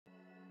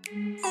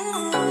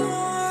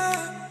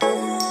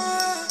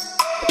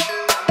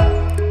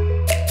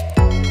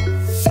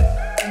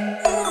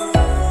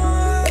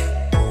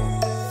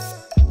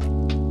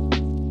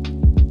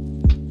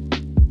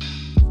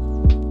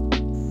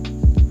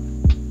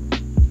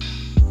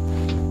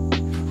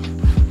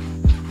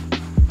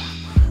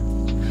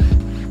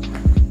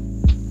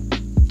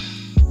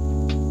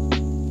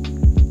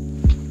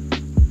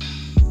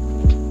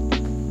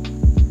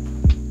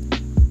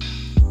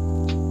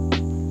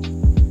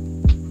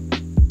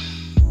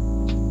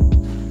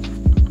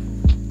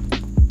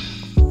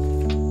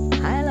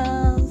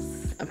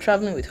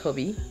Traveling with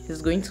hubby.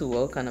 He's going to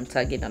work and I'm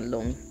tagging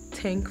along.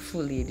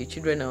 Thankfully the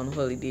children are on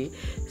holiday,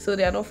 so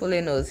they are not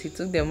following us. He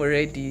took them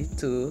already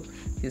to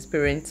his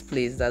parents'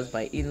 place, that's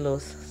my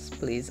in-laws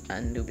place,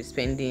 and they'll be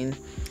spending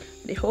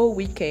the whole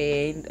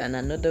weekend and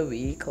another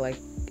week, like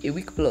a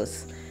week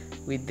plus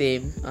with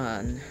them.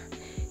 And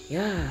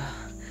yeah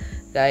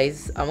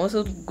guys, I'm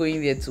also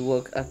going there to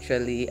work.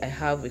 Actually, I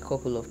have a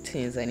couple of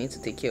things I need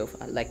to take care of,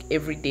 like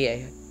every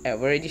day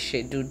I've already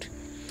scheduled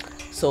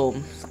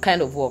some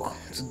kind of work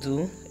to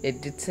do,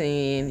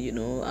 editing, you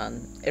know,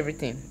 and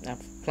everything.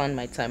 I've planned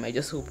my time. I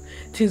just hope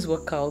things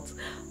work out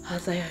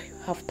as I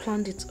have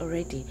planned it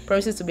already.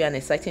 Promises to be an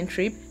exciting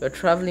trip. We're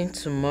traveling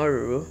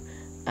tomorrow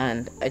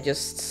and I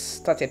just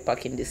started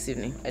packing this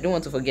evening. I don't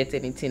want to forget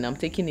anything. I'm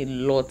taking a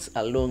lot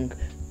along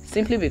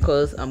simply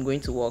because I'm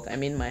going to work. I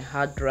mean, my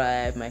hard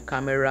drive, my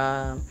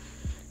camera,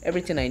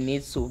 everything I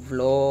need to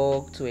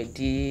vlog, to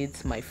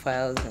edit, my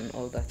files and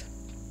all that.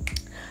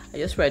 I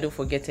just pray I don't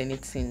forget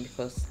anything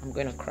because I'm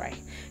going to cry.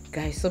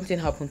 Guys, something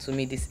happened to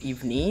me this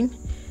evening,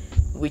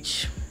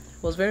 which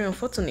was very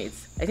unfortunate.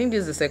 I think this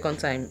is the second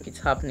time it's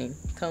happening.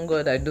 Thank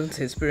God I don't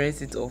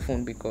experience it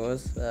often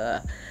because,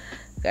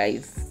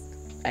 guys,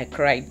 I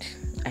cried.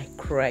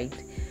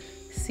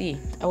 See,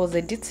 I was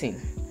editing.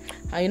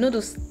 And you know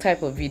those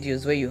type of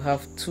videos where you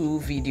have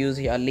two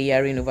videos you are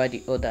layering over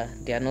the other.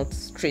 They are not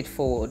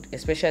straightforward,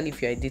 especially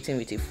if you're editing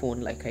with a phone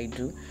like I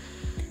do.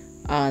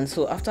 And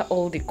so after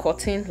all the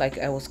cutting, like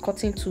I was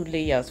cutting 2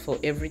 layers for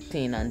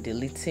everything and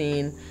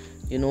deleting,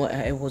 you know,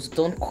 I was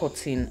done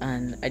cutting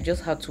and I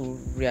just had to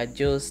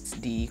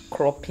readjust the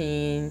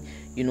cropping,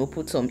 you know,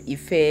 put some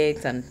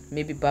effects and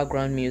maybe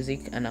background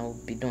music, and I'll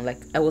be done.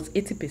 Like I was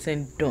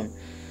 80% done.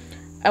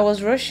 I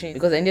was rushing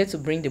because I needed to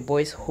bring the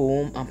boys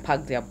home and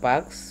pack their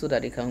bags so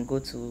that they can go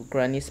to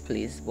Granny's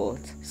place. But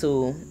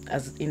so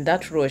as in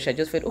that rush, I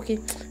just felt, okay,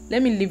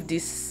 let me leave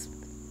this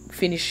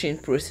finishing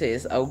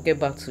process. I'll get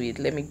back to it.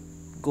 Let me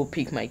go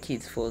pick my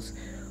kids first,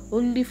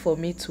 only for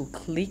me to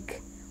click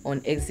on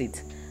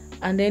exit,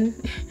 and then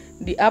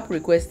the app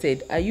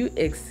requested, are you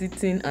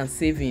exiting and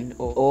saving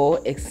or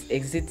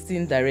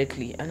exiting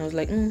directly? And I was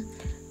like,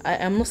 I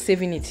am not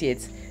saving it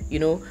yet. You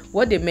know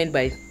what they meant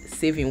by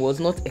saving was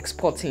not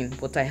exporting,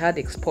 but I had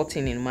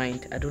exporting in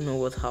mind. I don't know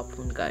what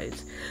happened,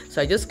 guys.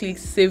 So I just clicked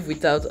save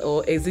without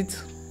or exit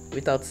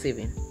without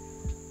saving.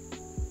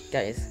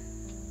 Guys,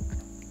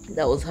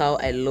 that was how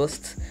I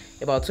lost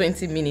about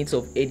 20 minutes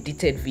of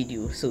edited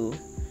video. So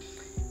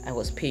I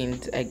was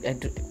pained.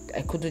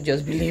 I couldn't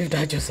just believe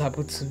that just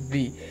happened to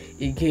me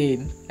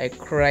again. I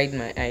cried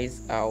my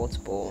eyes out,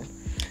 but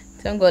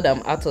thank God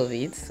I'm out of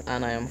it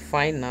and I am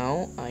fine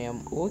now. I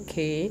am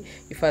okay.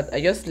 In fact,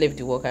 I just left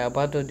the work. I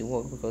abandoned the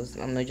work because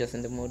I'm not just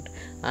in the mood,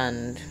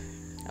 and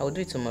I will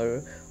do it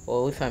tomorrow,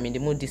 or if I'm in the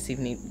mood this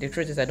evening. The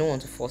truth is I don't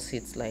want to force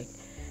it. Like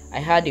I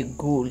had a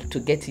goal to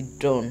get it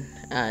done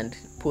and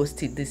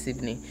post it this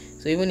evening.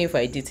 So even if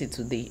I did it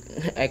today,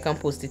 I can't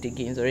post it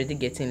again. It's already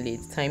getting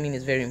late. Timing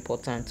is very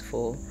important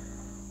for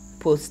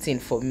posting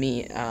for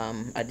me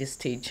at this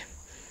stage.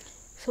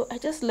 So I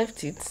just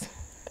left it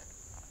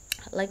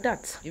like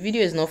that. The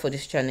video is not for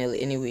this channel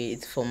anyway.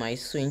 It's for my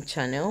swing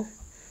channel,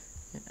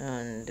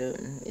 and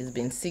it's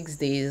been 6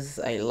 days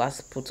I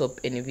last put up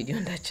any video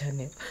on that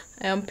channel.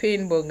 I am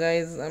pained, but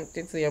guys, I'm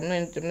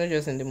not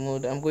just in the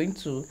mood. I'm going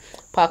to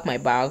pack my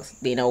bags,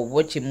 then I'll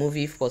watch a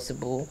movie if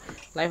possible.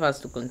 Life has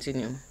to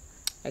continue.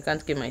 I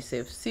can't keep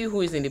myself. See who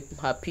is in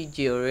her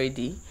PJ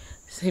already,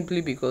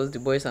 simply because the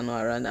boys are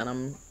not around and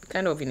I'm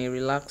kind of in a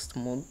relaxed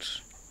mood.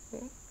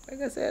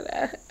 Like I said,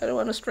 I don't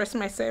want to stress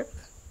myself.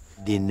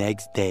 The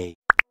next day.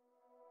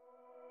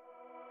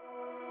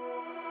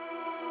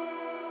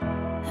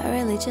 I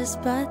really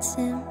just bought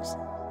Sims.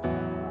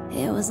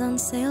 It was on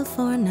sale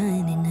for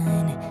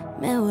 $99.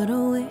 Man, what a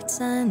weird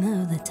sign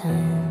of the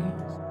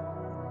times.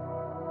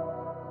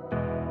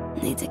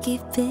 Need to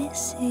keep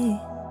busy,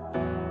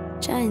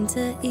 trying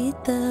to eat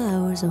the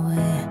hours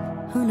away.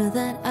 Who knew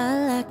that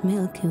I like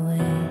Milky Way?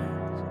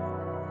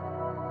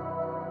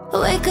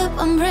 Wake up,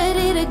 I'm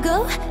ready to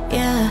go.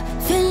 Yeah,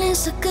 feeling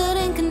so good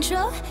in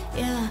control.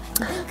 Yeah.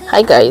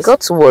 Hi guys,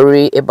 got to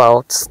worry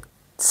about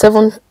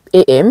 7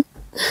 a.m.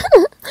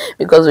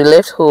 because we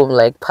left home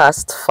like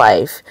past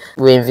 5.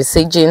 We're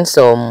envisaging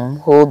some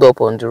hold up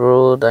on the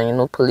road and, you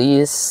know,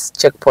 police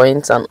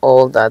checkpoints and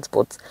all that,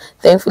 but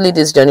thankfully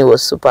this journey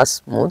was super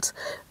smooth.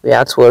 We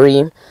had to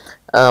worry.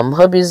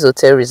 Hubby's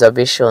hotel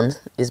reservation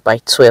is by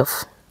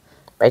 12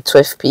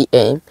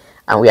 p.m.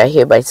 and we are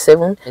here by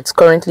 7. It's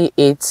currently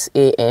 8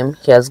 a.m.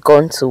 He has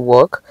gone to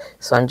work,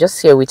 so I'm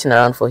just here waiting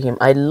around for him.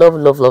 I love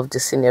the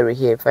scenery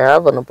here. If I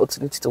have an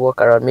opportunity to walk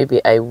around,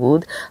 maybe I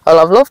would. I'd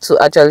have loved to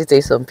actually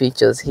take some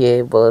pictures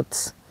here,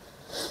 but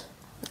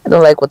I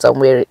don't like what I'm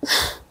wearing.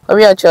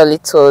 I actually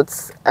thought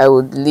I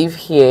would live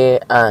here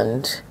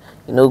and,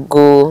 you know,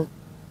 go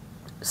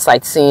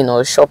sightseeing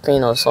or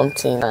shopping or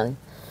something and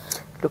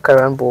look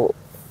around, but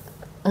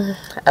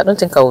I don't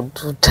think I would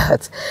do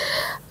that.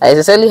 I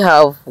essentially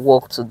have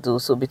work to do,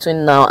 so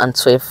between now and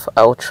 12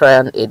 I'll try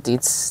and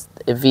edit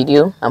a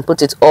video and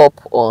put it up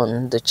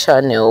on the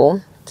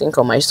channel, I think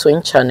on my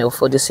sewing channel,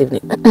 for this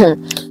evening.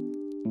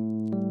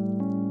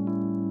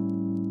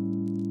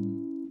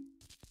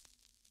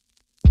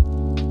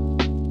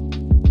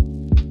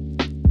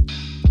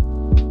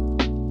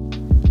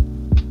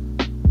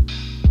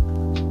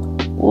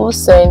 Who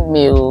send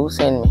me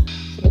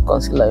the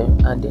concealer you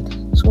added?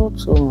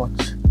 Too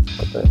much.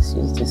 Okay, let's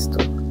use this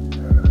too.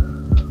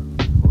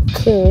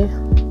 Okay,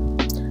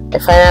 I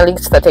finally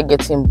started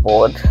getting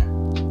bored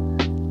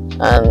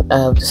and I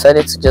have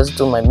decided to just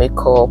do my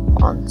makeup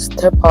and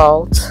step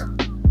out,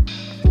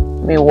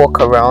 maybe walk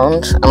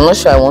around. I'm not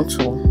sure I want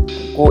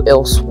to go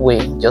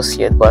elsewhere just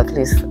yet, but at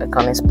least I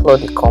can explore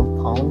the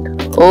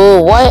compound.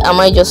 Oh, why am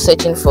I just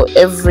searching for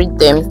every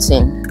damn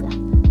thing?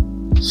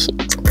 Shit,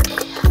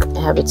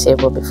 I have it here,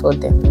 but before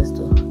then, let's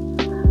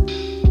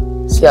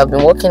do. See, I've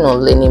been working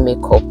on learning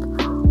makeup.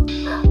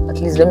 At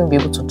least let me be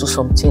able to do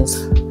some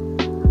things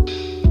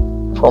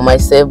for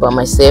myself, by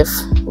myself,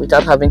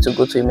 without having to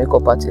go to a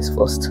makeup artist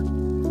first.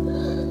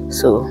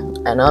 So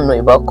I now know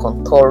about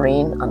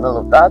contouring and all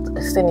of that.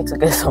 I still need to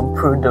get some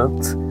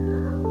products.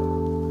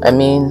 I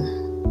mean,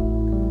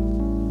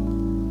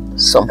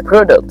 some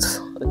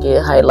products, okay,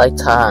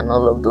 highlighter and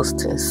all of those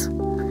things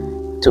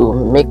to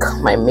make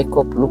my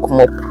makeup look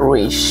more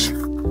pro-ish.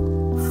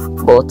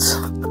 But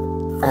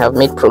I have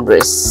made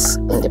progress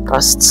in the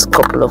past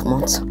couple of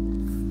months.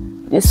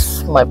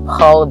 This, my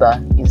powder,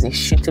 is a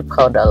shitty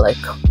powder, like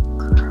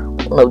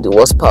one of the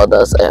worst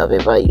powders I have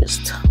ever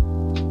used.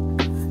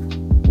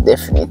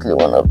 Definitely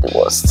one of the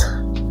worst.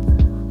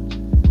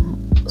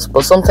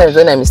 But sometimes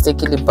when I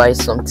mistakenly buy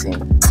something,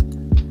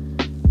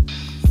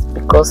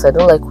 because I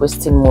don't like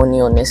wasting money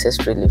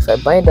unnecessarily, if I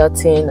buy that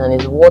thing and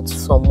it's worth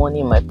some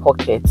money in my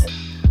pocket,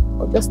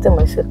 I'll just tell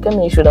myself,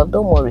 Kemi, you should have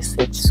done more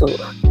research. So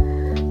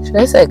should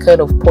I say I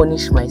kind of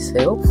punish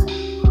myself?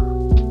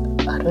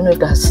 I don't know if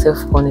that's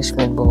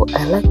self-punishment, but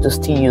I like to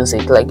still use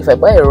it. Like if I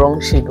buy a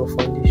wrong shade of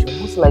foundation,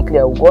 most likely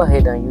I will go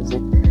ahead and use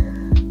it.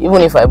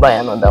 Even if I buy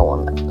another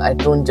one, I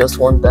don't just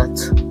want that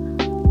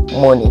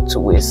money to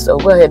waste. I'll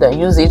go ahead and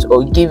use it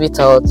or give it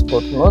out,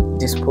 but not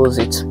dispose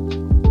it.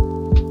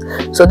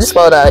 So this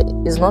powder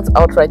is not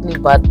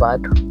outrightly bad.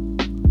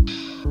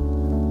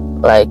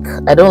 Like,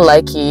 I don't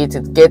like it.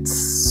 It gets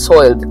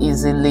soiled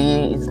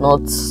easily. It's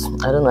not,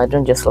 I don't know, I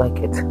don't just like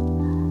it.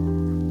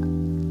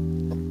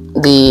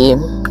 The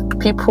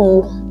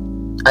people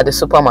at the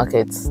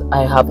supermarkets,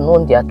 I have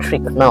known their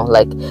trick now.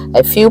 Like,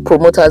 I feel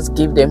promoters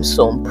give them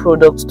some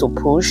products to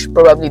push,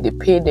 probably they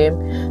pay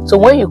them. So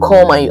when you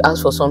come and you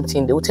ask for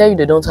something, they will tell you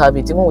they don't have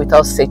it even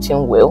without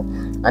searching well,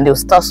 and they'll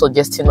start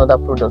suggesting other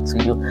products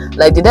to you.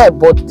 Like the day I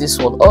bought this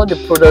one, all the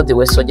products they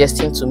were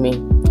suggesting to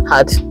me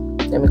had,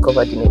 let me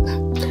cover the name,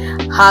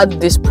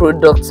 had this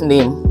product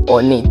name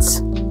on it.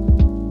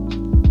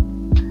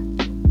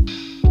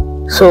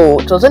 So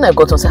it was when I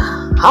got on, say,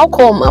 how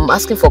come I'm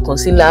asking for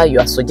concealer, you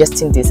are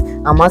suggesting this?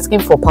 I'm asking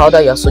for powder,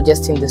 you are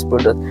suggesting this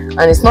product. And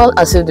it's not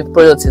as if the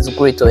product is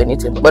great or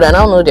anything, but I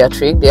now know their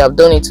trick. They have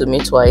done it to me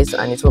twice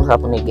and it won't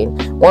happen again.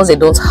 Once they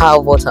don't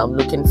have what I'm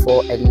looking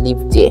for, I leave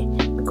there,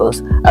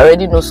 because I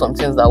already know some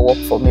things that work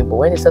for me. But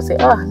when they start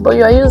saying, but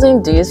you are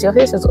using this, your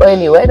face is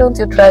oily, why don't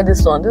you try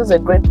this one? This is a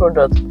great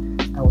product.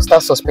 I will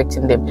start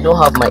suspecting them. They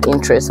don't have my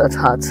interests at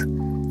heart.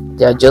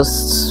 They are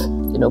just,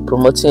 you know,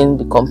 promoting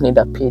the company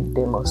that paid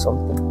them or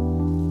something.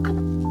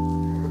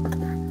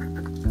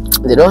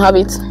 They don't have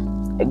it,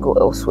 I go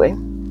elsewhere.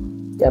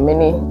 There are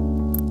many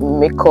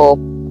makeup,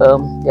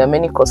 there are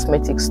many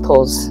cosmetic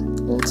stores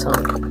in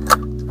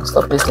town. I'll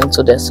stop listening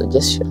to their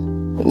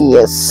suggestion.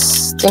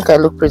 Yes, I think I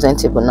look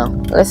presentable now.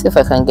 Let's see if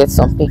I can get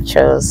some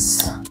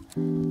pictures.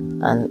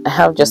 And I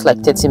have just like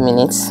 30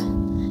 minutes.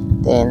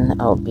 Then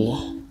I'll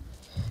be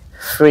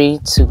free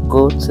to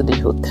go to the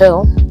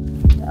hotel.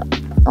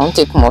 I won't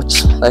take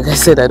much. Like I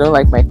said, I don't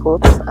like my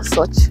clothes as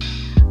such.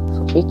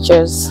 For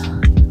pictures,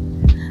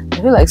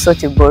 I feel like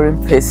such a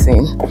boring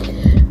person.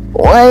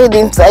 Why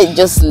didn't I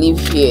just live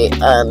here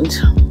and,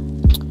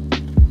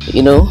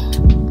 you know,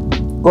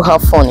 go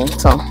have fun in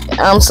town?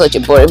 I'm such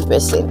a boring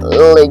person,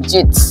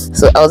 legit.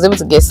 So I was able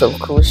to get some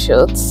cool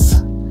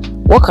shots.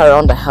 Walk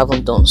around I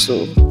haven't done, so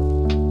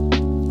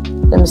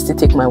let me still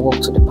take my walk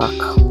to the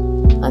park.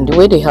 And the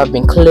way they have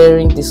been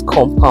clearing this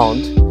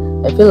compound,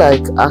 I feel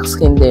like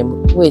asking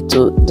them, wait,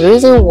 the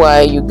reason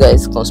why you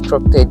guys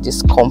constructed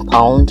this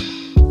compound,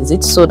 is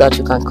it so that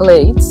you can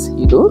clear it?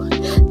 You know,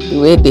 the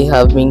way they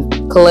have been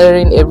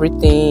clearing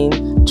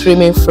everything,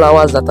 trimming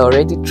flowers that are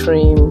already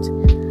trimmed.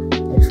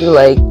 I feel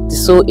like the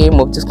sole aim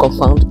of this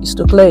compound is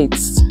to clear it.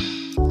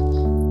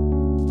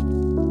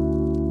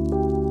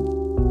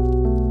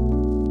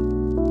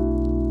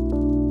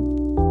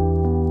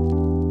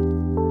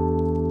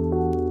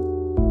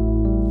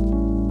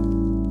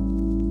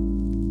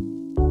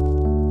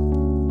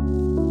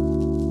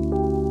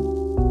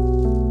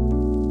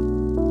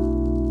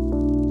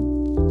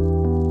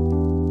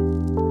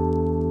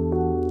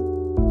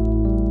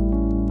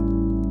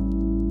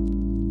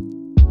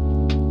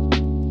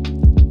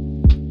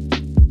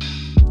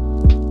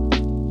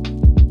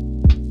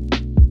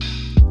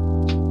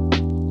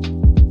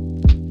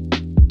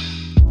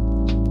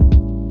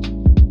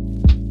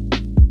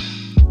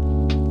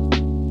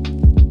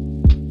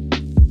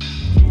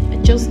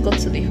 Just got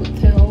to the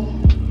hotel,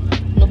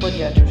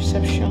 nobody at the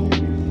reception,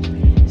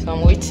 so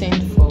I'm waiting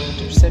for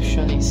the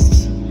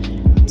receptionist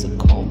to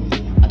come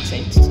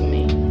attend to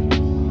me.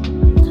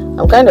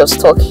 I'm kind of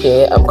stuck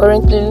here. I'm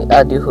currently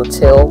at the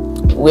hotel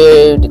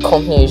where the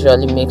company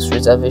usually makes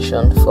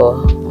reservation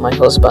for my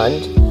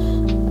husband,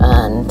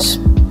 and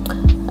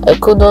I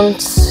couldn't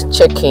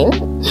check in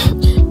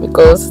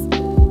because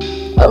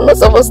I'm not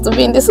supposed to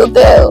be in this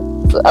hotel.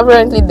 So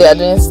apparently they are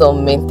doing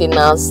some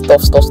maintenance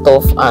stuff,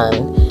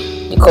 and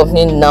the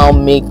company now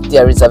make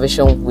their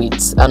reservation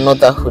with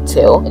another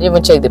hotel. I didn't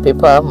even check the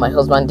paper. My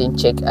husband didn't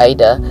check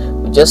either.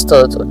 We just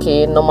thought,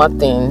 okay, normal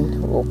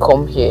thing, we'll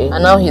come here.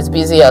 And now he's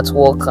busy at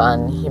work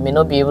and he may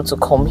not be able to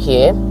come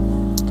here.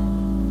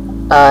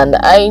 And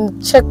I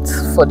checked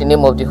for the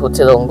name of the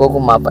hotel on Google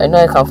Map. I know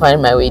I can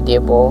find my way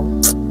there, but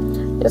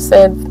I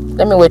said,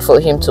 let me wait for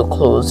him to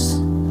close.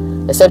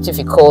 Except if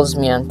he calls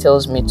me and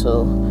tells me to,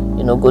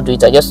 you know, go do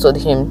it. I just told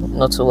him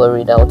not to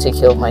worry, that I'll take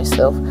care of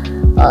myself.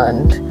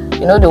 And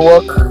you know, the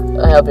work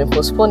I have been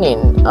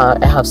postponing,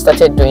 I have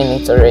started doing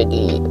it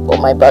already, but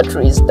my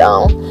battery is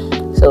down.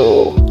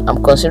 So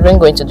I'm considering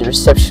going to the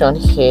reception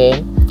here.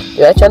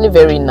 They're actually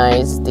very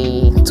nice.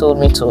 They told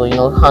me to, you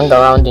know, hang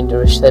around in the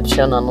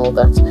reception and all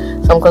that.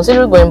 So I'm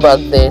considering going back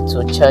there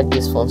to charge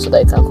this phone so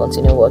that I can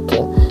continue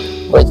working.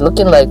 But it's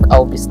looking like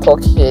I'll be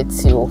stuck here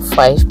till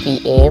 5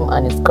 p.m.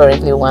 and it's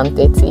currently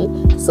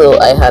 1:30. So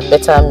I had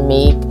better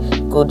make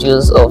good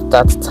use of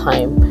that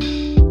time.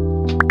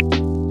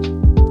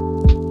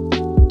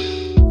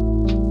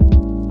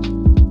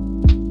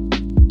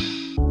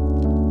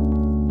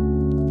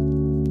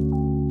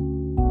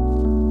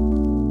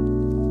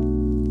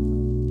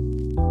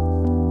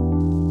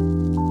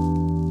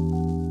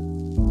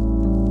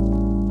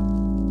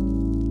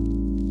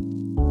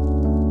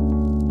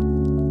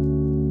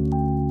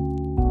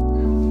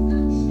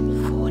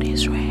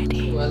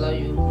 Allow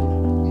you.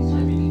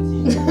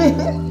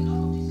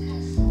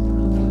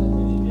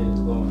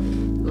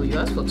 Oh, you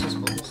asked for 2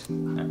 spoons.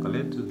 I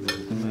collect 2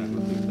 spoons.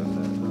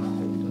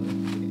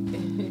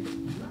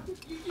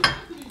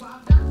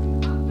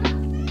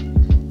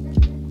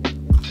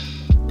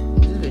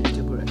 This is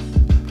vegetable rice.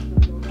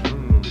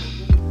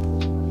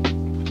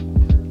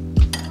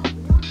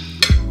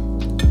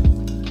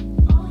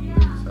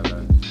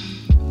 Salad.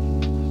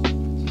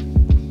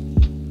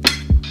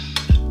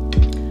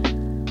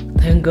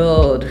 Thank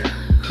God.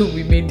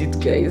 We made it,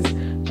 guys.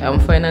 I'm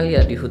finally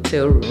at the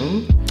hotel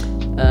room.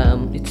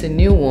 It's a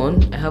new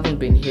one. I haven't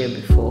been here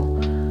before,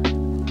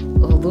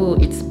 although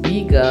it's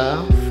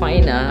bigger,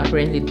 finer.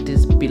 Apparently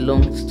this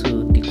belongs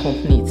to the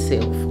company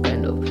itself,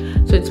 kind of.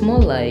 So it's more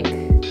like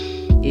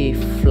a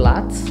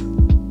flat.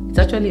 It's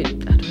actually, I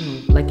don't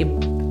know, like a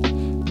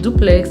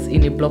duplex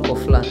in a block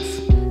of flats.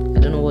 I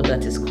don't know what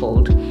that is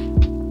called.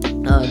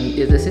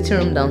 There's a sitting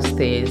room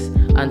downstairs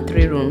and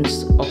 3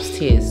 rooms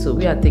upstairs. So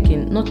we are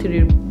taking, not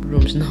 3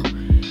 rooms now,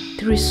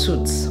 3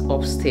 suites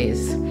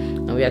upstairs,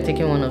 and we are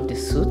taking one of the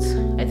suites.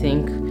 I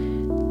think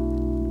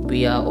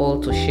we are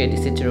all to share the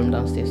sitting room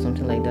downstairs,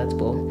 something like that.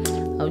 But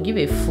I'll give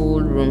a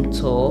full room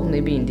tour,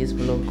 maybe in this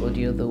vlog or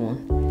the other one.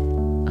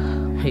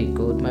 Oh my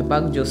God, my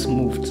bag just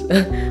moved,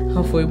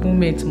 and for a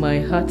moment my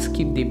heart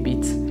skipped a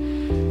bit.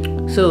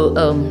 So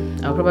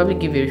I'll probably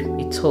give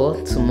a tour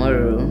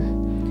tomorrow.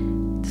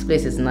 This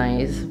place is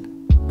nice,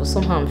 but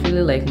somehow I'm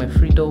feeling like my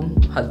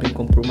freedom has been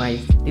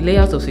compromised. The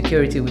layers of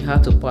security we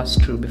have to pass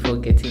through before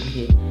getting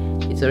here,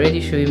 it's already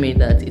showing me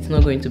that it's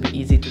not going to be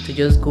easy to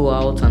just go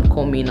out and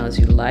come in as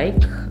you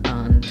like.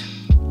 And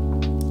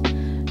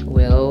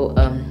well,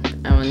 I'm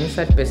an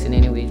inside person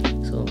anyway,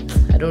 so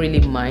I don't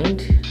really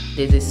mind.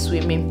 There's a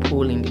swimming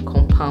pool in the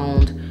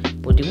compound,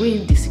 but the way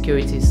the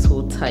security is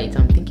so tight,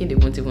 I'm thinking they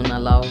won't even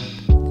allow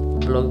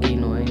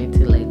vlogging or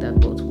anything like that,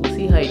 but we'll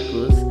see how it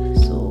goes.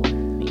 So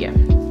yeah.